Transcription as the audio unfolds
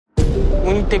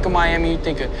When you think of Miami, you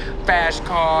think of fast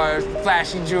cars,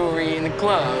 flashy jewelry, and the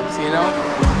clubs, you know?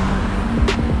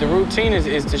 The routine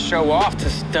is to show off, to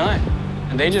stunt.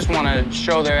 And they just want to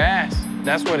show their ass.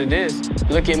 That's what it is.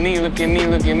 Look at me, look at me,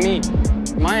 look at me.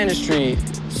 My industry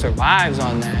survives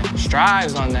on that,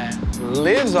 strives on that,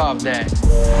 lives off that.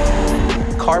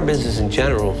 Car business in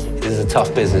general is a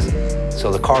tough business.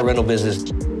 So the car rental business,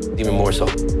 even more so.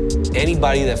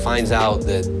 Anybody that finds out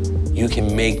that you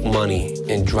can make money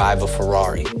and drive a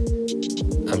Ferrari,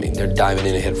 I mean, they're diving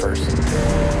in head first.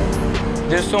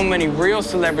 There's so many real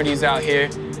celebrities out here.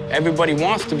 Everybody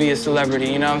wants to be a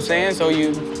celebrity, you know what I'm saying? So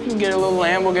you get a little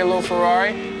Lambo, get a little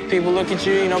Ferrari, people look at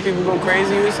you, you know, people go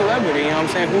crazy, you're a celebrity, you know what I'm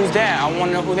saying? Who's that? I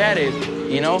want to know who that is,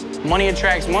 you know? Money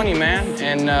attracts money, man,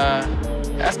 and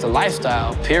that's the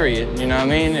lifestyle, period, you know what I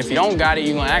mean? If you don't got it,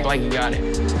 you're gonna act like you got it.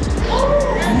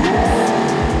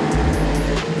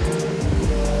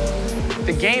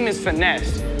 The game is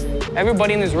finesse.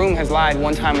 Everybody in this room has lied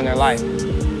one time in their life.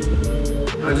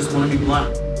 I just want to be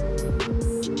blunt.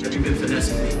 Have you been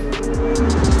finessing me?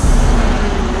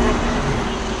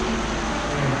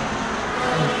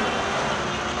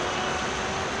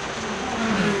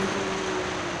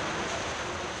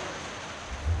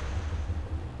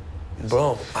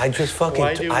 Bro, I just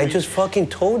fucking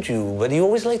told you, but you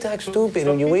always like to act stupid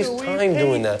and you waste time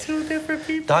doing that. Two different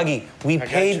people. Doggy, we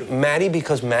paid Maddie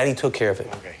because Maddie took care of it.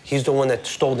 Okay. He's the one that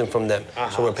stole them from them.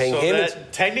 So we're paying him.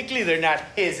 Technically, they're not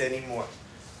his anymore.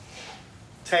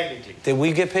 Technically. Did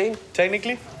we get paid?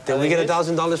 Technically? Did we get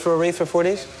 $1,000 for a race for 4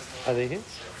 days? Are they his?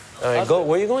 All right, go.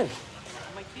 Where are you going?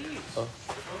 My keys. Oh.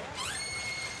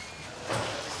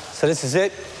 So this is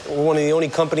it. We're one of the only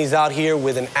companies out here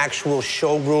with an actual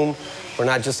showroom. We're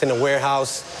not just in a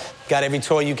warehouse. Got every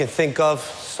toy you can think of,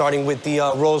 starting with the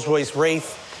Rolls-Royce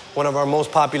Wraith, one of our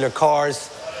most popular cars.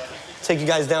 Take you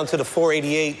guys down to the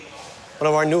 488, one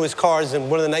of our newest cars and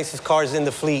one of the nicest cars in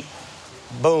the fleet.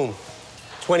 Boom.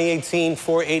 2018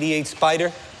 488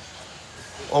 Spider.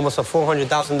 Almost a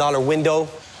 $400,000 window.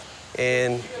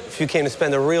 And if you came to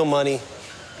spend the real money,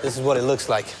 this is what it looks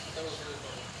like.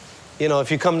 You know,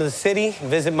 if you come to the city,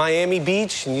 visit Miami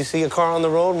Beach, and you see a car on the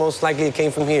road, most likely it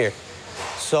came from here.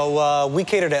 So we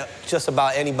cater to just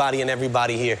about anybody and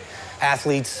everybody here.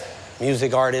 Athletes,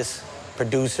 music artists,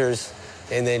 producers,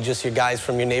 and then just your guys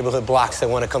from your neighborhood blocks that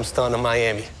want to come stunt in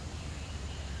Miami.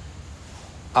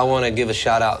 I want to give a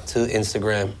shout out to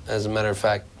Instagram, as a matter of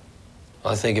fact.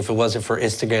 I think if it wasn't for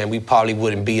Instagram, we probably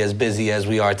wouldn't be as busy as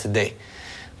we are today.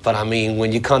 But I mean,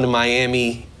 when you come to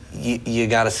Miami, you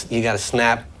gotta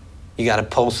snap. You gotta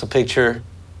post a picture.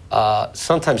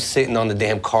 Sometimes sitting on the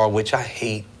damn car, which I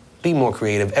hate. Be more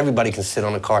creative. Everybody can sit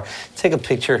on a car. Take a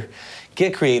picture.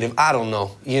 Get creative. I don't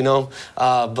know, you know?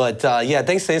 But yeah,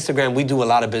 thanks to Instagram, we do a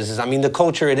lot of business. I mean, the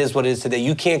culture, it is what it is today.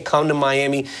 You can't come to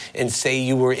Miami and say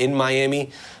you were in Miami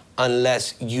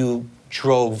unless you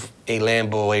drove a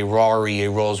Lambo, a Ferrari, a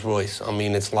Rolls Royce. I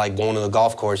mean, it's like going to the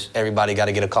golf course. Everybody got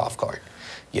to get a golf cart,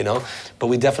 you know? But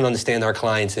we definitely understand our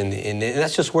clients, and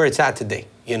that's just where it's at today,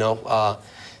 you know?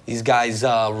 These guys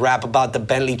rap about the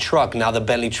Bentley truck. Now the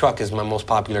Bentley truck is my most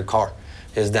popular car.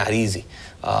 It's that easy.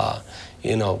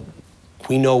 You know,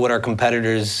 we know what our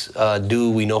competitors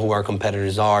do. We know who our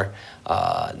competitors are.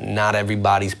 Not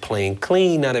everybody's playing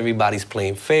clean. Not everybody's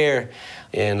playing fair.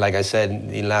 And like I said, in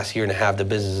the last year and a half, the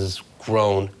business has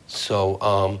grown.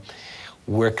 So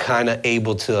we're kind of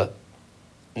able to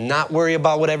not worry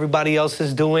about what everybody else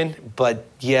is doing. But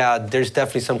yeah, there's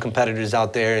definitely some competitors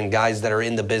out there and guys that are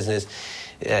in the business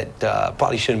that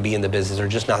probably shouldn't be in the business or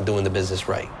just not doing the business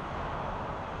right.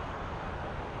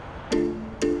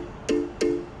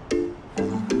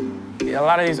 A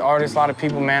lot of these artists, a lot of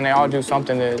people, man, they all do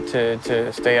something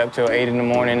to stay up till 8 in the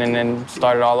morning and then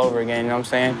start it all over again, you know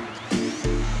what I'm saying?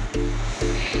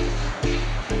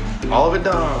 All of it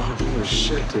done. Oh,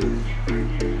 shit, dude.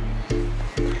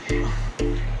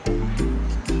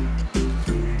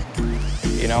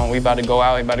 You know, we about to go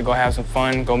out, we about to go have some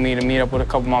fun, go meet up with a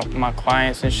couple of my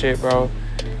clients and shit, bro.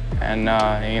 And,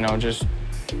 you know, just,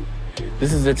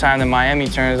 this is the time that Miami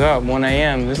turns up, 1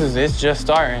 a.m. It's just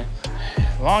starting.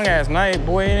 Long ass night,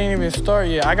 boy, it ain't even start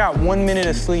yet. I got 1 minute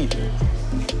of sleep.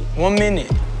 1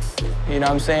 minute. You know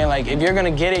what I'm saying? Like, if you're gonna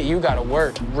get it, you gotta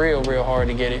work real, real hard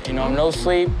to get it. You know, no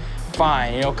sleep,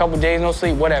 fine. You know, a couple days no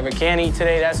sleep, whatever. Can't eat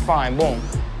today, that's fine, boom.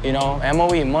 You know,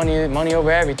 MOE, money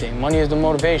over everything. Money is the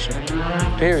motivation,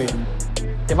 period.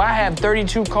 If I have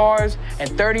 32 cars and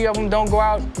 30 of them don't go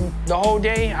out the whole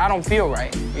day, I don't feel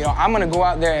right. You know, I'm gonna go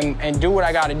out there and do what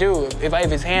I gotta do. If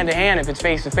it's hand to hand, if it's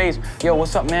face to face, yo,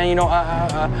 what's up, man? You know,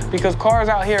 because cars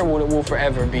out here will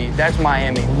forever be. That's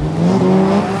Miami.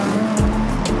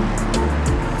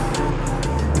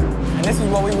 And this is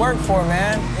what we work for,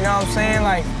 man. You know what I'm saying?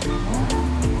 Like,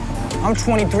 I'm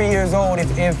 23 years old.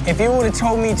 If you would have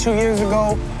told me 2 years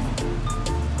ago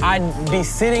I'd be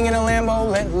sitting in a Lambo,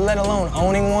 let alone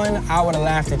owning one, I would have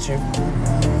laughed at you.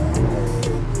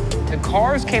 The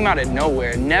cars came out of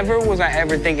nowhere. Never was I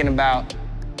ever thinking about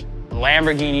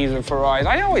Lamborghinis or Ferraris.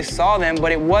 I always saw them,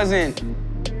 but it wasn't,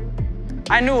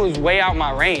 I knew it was way out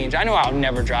my range. I knew I would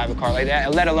never drive a car like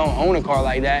that, let alone own a car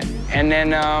like that. And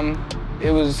then it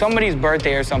was somebody's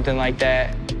birthday or something like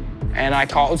that, and I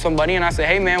called somebody and I said,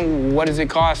 hey man, what does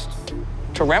it cost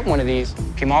to rent one of these?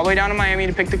 Came all the way down to Miami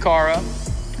to pick the car up,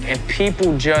 and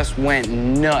people just went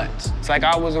nuts. It's like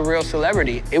I was a real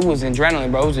celebrity. It was adrenaline,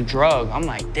 bro. It was a drug. I'm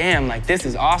like, damn, like, this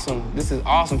is awesome. This is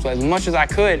awesome. So as much as I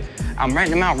could, I'm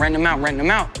renting them out, renting them out, renting them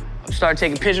out. I started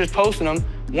taking pictures, posting them.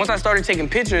 Once I started taking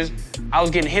pictures, I was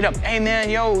getting hit up. Hey,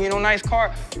 man, yo, you know, nice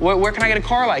car. Where can I get a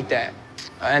car like that?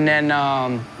 And then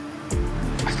I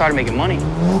started making money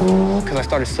because I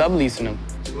started subleasing them.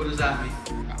 So what does that mean?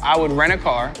 I would rent a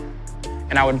car,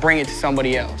 and I would bring it to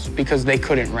somebody else because they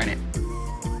couldn't rent it.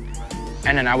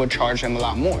 And then I would charge them a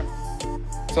lot more.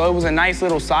 So it was a nice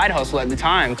little side hustle at the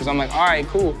time because I'm like, all right,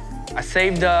 cool. I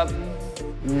saved up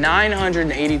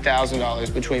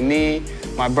 $980,000 between me,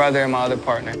 my brother, and my other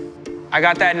partner. I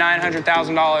got that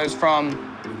 $900,000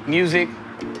 from music,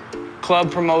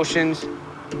 club promotions,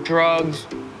 drugs,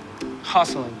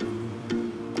 hustling.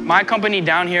 My company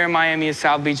down here in Miami is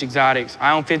South Beach Exotics.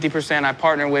 I own 50%. I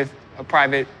partner with a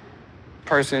private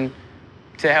person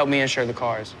to help me insure the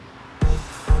cars.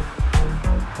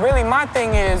 Really, my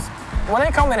thing is, when they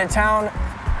come into town,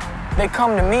 they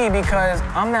come to me because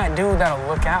I'm that dude that'll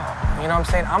look out. You know what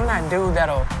I'm saying? I'm that dude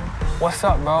that'll, what's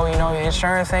up, bro? You know, your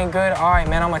insurance ain't good? All right,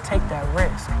 man, I'm gonna take that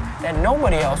risk that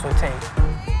nobody else would take.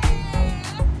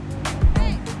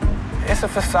 It's a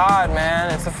facade,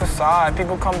 man. It's a facade.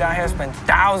 People come down here and spend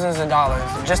thousands of dollars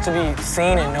just to be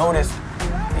seen and noticed,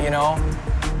 you know?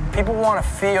 People want to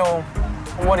feel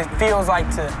what it feels like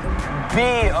to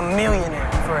be a millionaire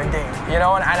for a day, you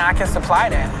know, and I can supply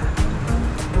that.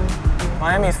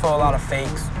 Miami's full of a lot of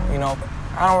fakes, you know.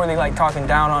 I don't really like talking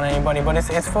down on anybody, but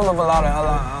it's full of a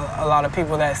lot of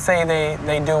people that say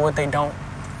they do what they don't,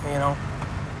 you know.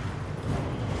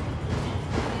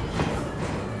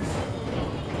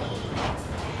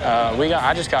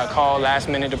 I just got called last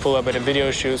minute to pull up at a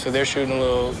video shoot, so they're shooting a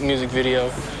little music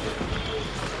video.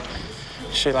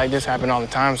 Shit like this happen all the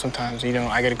time sometimes, you know.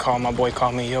 I get a call, my boy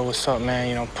called me, yo, what's up, man?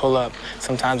 You know, pull up.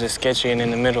 Sometimes it's sketchy and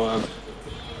in the middle of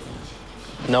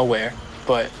nowhere,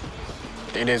 but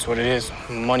it is what it is.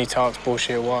 Money talks,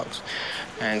 bullshit walks.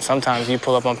 And sometimes you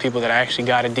pull up on people that actually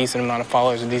got a decent amount of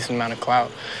followers, a decent amount of clout.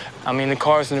 I mean, the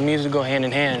cars and the music go hand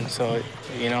in hand, so,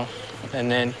 you know. And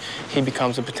then he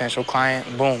becomes a potential client,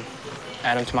 boom,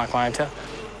 add him to my clientele.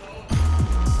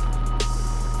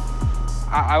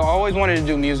 I always wanted to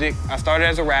do music. I started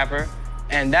as a rapper,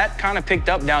 and that kind of picked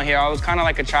up down here. I was kind of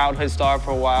like a childhood star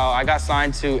for a while. I got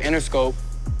signed to Interscope.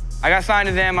 I got signed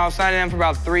to them. I was signed to them for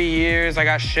about 3 years. I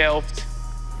got shelved.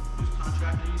 Which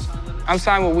contract are you signed with? I'm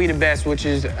signed with We The Best, which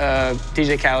is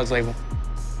DJ Khaled's label.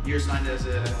 You're signed as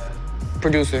a...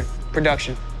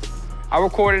 Production. I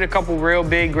recorded a couple real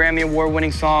big Grammy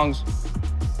Award-winning songs,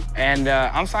 and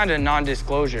I'm signed to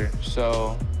non-disclosure,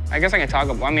 so I guess I can talk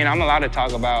about, I mean, I'm allowed to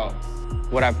talk about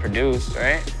what I've produced,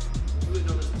 right? You really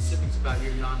know the specifics about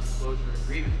your non-disclosure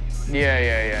agreement. You know?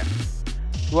 Yeah.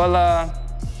 Well,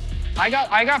 I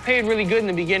got paid really good in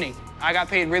the beginning. I got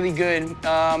paid really good.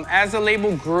 As the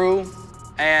label grew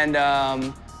and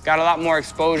got a lot more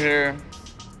exposure,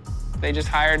 they just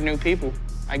hired new people,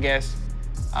 I guess.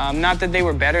 Not that they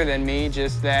were better than me,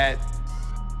 just that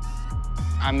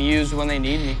I'm used when they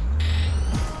need me.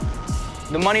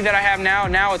 The money that I have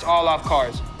now it's all off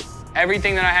cars.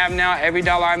 Everything that I have now, every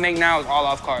dollar I make now is all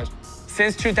off cars.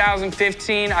 Since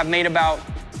 2015, I've made about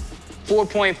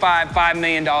 $4.5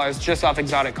 million just off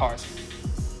exotic cars.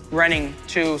 Renting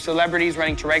to celebrities,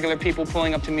 renting to regular people,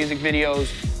 pulling up to music videos.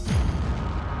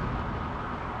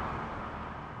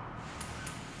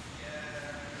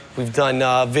 We've done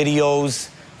videos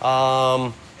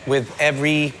with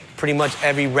pretty much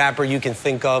every rapper you can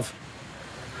think of.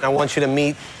 I want you to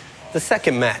meet the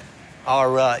second Matt,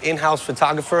 our in-house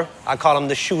photographer. I call him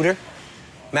the shooter.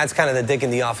 Matt's kind of the dick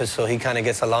in the office, so he kind of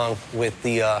gets along with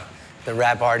the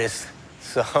rap artist.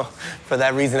 So for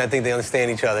that reason, I think they understand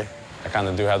each other. I kind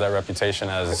of do have that reputation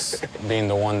as being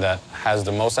the one that has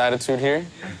the most attitude here.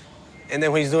 And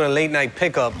then when he's doing a late night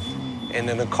pickup, and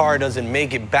then the car doesn't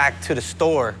make it back to the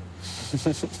store,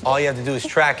 All you have to do is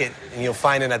track it, and you'll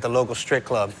find it at the local strip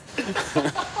club.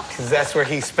 Because that's where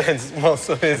he spends most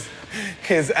of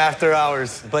his after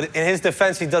hours. But in his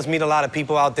defense, he does meet a lot of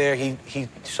people out there. He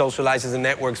socializes and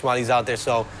networks while he's out there.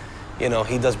 So, you know,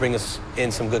 he does bring us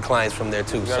in some good clients from there,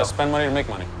 too. You gotta spend money to make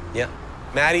money. Yeah.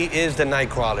 Matty is the night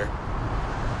crawler.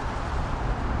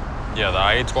 Yeah, the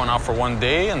I-8's going out for one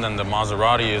day, and then the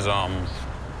Maserati is,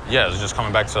 yeah, it's just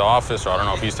coming back to the office, or I don't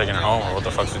know if he's taking it home or what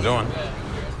the fuck's he doing.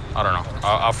 I don't know.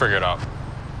 I'll figure it out.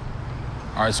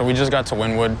 All right, so we just got to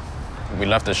Wynwood. We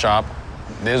left the shop.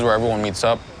 This is where everyone meets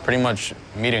up, pretty much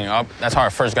meeting up. That's how I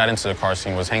first got into the car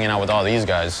scene, was hanging out with all these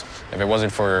guys. If it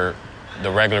wasn't for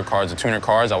the regular cars, the tuner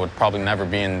cars, I would probably never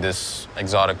be in this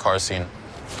exotic car scene.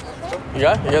 You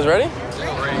guys ready?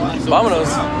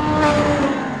 Vámonos.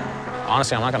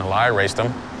 Honestly, I'm not gonna lie, I raced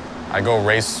them. I go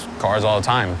race cars all the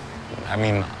time. I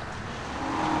mean,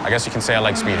 I guess you can say I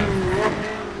like speeding.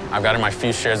 I've gotten my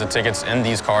few shares of tickets in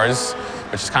these cars,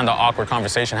 which is kind of awkward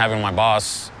conversation having with my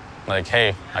boss. Like,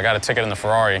 hey, I got a ticket in the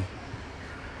Ferrari.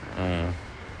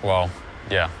 Well,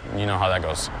 yeah, you know how that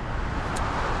goes.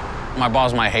 My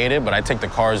boss might hate it, but I take the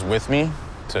cars with me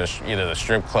to either the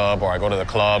strip club or I go to the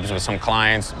clubs with some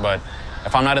clients. But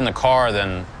if I'm not in the car,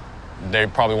 then they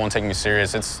probably won't take me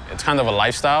serious. It's kind of a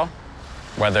lifestyle,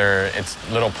 whether it's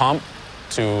Little Pump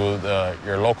to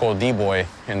your local D-boy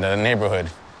in the neighborhood.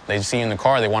 They see you in the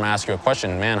car, they want to ask you a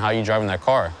question. Man, how are you driving that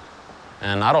car?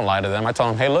 And I don't lie to them. I tell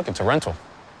them, hey, look, it's a rental.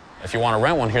 If you want to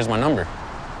rent one, here's my number.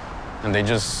 And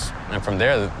and from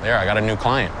there, I got a new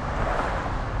client.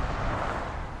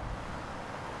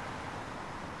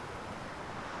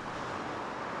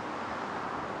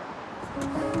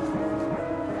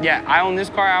 Yeah, I own this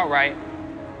car outright.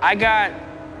 I got,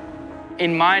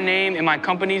 in my name, in my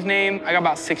company's name, I got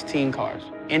about 16 cars.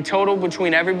 In total,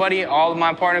 between everybody, all of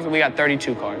my partners, we got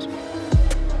 32 cars.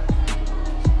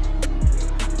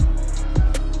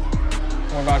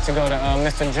 We're about to go to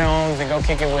Mr. Jones and go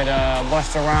kick it with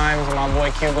Busta Rhymes and my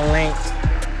boy Cuban Links.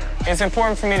 It's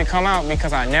important for me to come out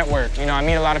because I network. You know, I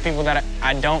meet a lot of people that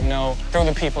I don't know through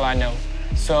the people I know.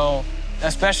 So,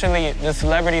 especially the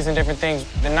celebrities and different things,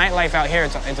 the nightlife out here,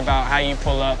 it's about how you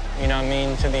pull up, you know what I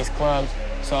mean, to these clubs.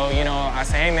 So, you know, I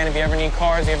say, hey man, if you ever need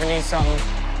cars, you ever need something,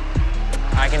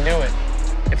 I can do it.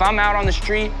 If I'm out on the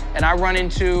street and I run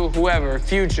into whoever,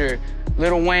 Future,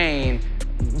 Lil Wayne,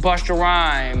 Busta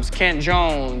Rhymes, Kent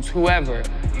Jones, whoever.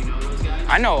 You know those guys?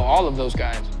 I know all of those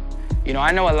guys. You know,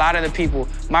 I know a lot of the people.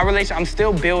 My relation, I'm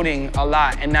still building a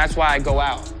lot, and that's why I go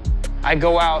out. I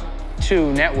go out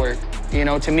to network, you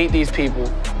know, to meet these people.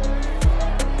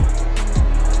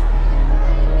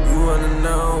 You wanna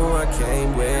know who I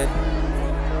came with?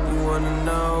 You wanna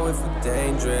know if we're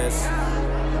dangerous?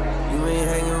 You ain't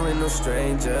hanging with no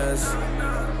strangers.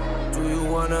 Do you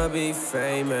wanna be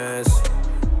famous?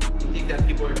 You think that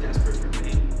people are desperate for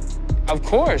fame? Of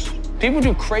course. People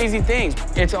do crazy things.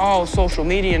 It's all social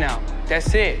media now.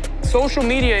 That's it. Social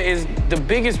media is the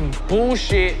biggest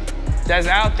bullshit that's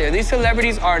out there. These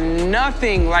celebrities are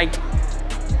nothing like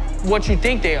what you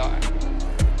think they are.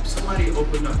 If somebody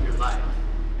opened up your life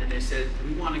and they said,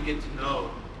 we want to get to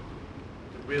know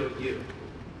the real you.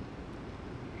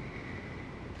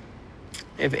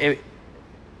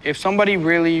 If somebody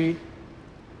really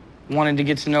wanted to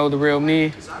get to know the real me,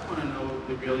 Because I want to know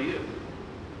the real you.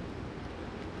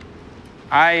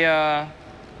 I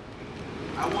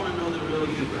want to know the real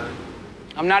you, brother.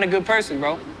 I'm not a good person,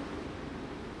 bro.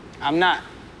 I'm not.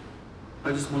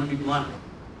 I just want to be blunt.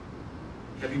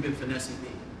 Have you been finessing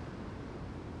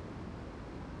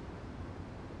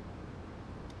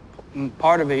me?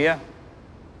 Part of it, yeah.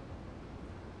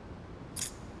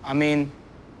 I mean,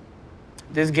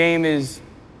 this game is,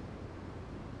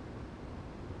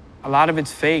 a lot of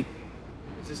it's fake.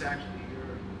 Is this actually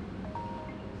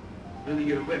really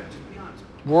your whip, to be honest?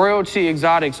 Royalty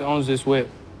Exotics owns this whip.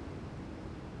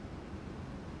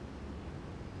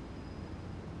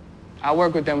 I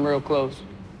work with them real close.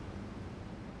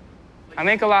 I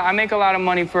make a lot of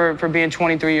money for being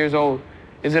 23 years old.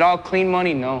 Is it all clean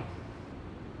money? No.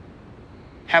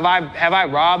 Have I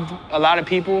robbed a lot of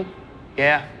people?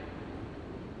 Yeah.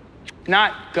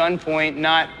 Not gunpoint,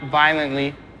 not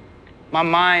violently. My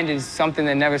mind is something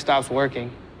that never stops working.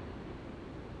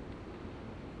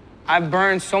 I've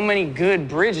burned so many good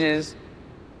bridges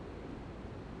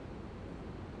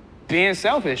being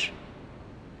selfish.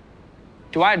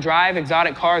 Do I drive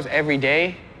exotic cars every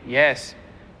day? Yes.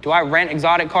 Do I rent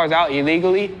exotic cars out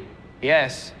illegally?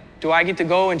 Yes. Do I get to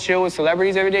go and chill with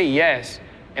celebrities every day? Yes.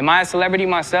 Am I a celebrity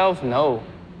myself? No.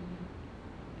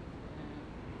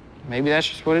 Maybe that's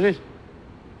just what it is.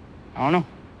 I don't know.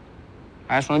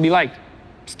 I just want to be liked,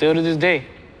 still to this day.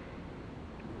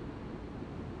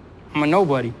 I'm a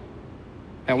nobody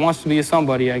that wants to be a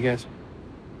somebody, I guess.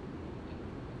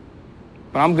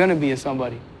 But I'm gonna be a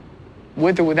somebody.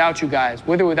 With or without you guys,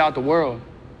 with or without the world.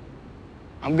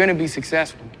 I'm gonna be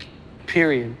successful,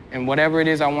 period, in whatever it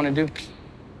is I wanna do.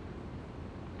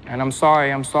 And I'm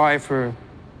sorry for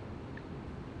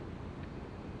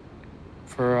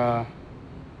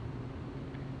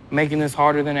making this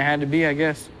harder than it had to be, I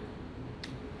guess.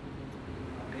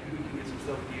 Maybe we can get some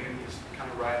stuff here and just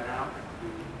kind of ride out.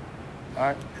 All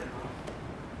right.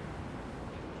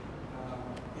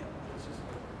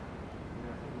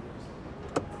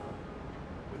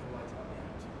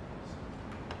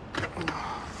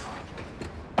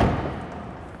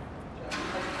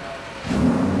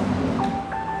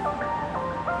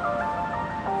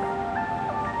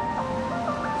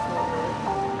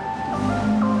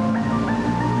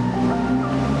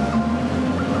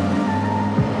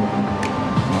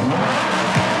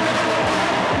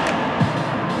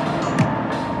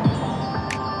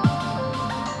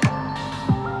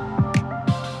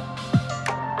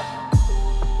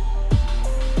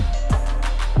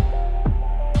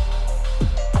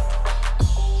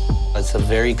 It's a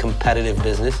very competitive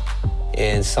business,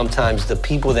 and sometimes the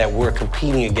people that we're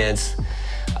competing against,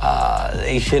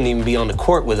 they shouldn't even be on the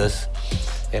court with us.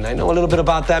 And I know a little bit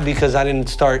about that because I didn't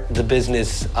start the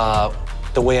business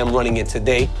the way I'm running it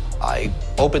today. I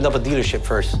opened up a dealership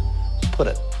first, put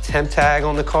a temp tag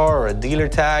on the car or a dealer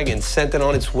tag and sent it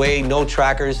on its way, no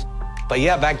trackers. But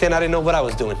yeah, back then I didn't know what I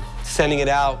was doing. Sending it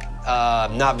out,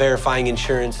 not verifying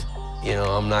insurance. You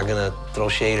know, I'm not gonna throw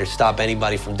shade or stop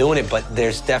anybody from doing it, but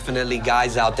there's definitely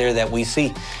guys out there that we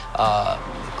see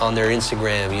on their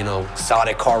Instagram, you know, saw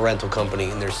their car rental company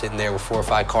and they're sitting there with 4 or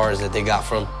 5 cars that they got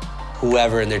from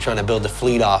whoever and they're trying to build the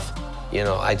fleet off. You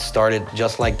know, I started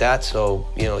just like that, so,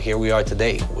 you know, here we are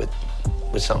today with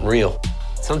something real.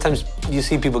 Sometimes you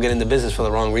see people get into business for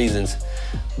the wrong reasons,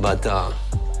 but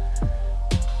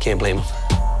can't blame them.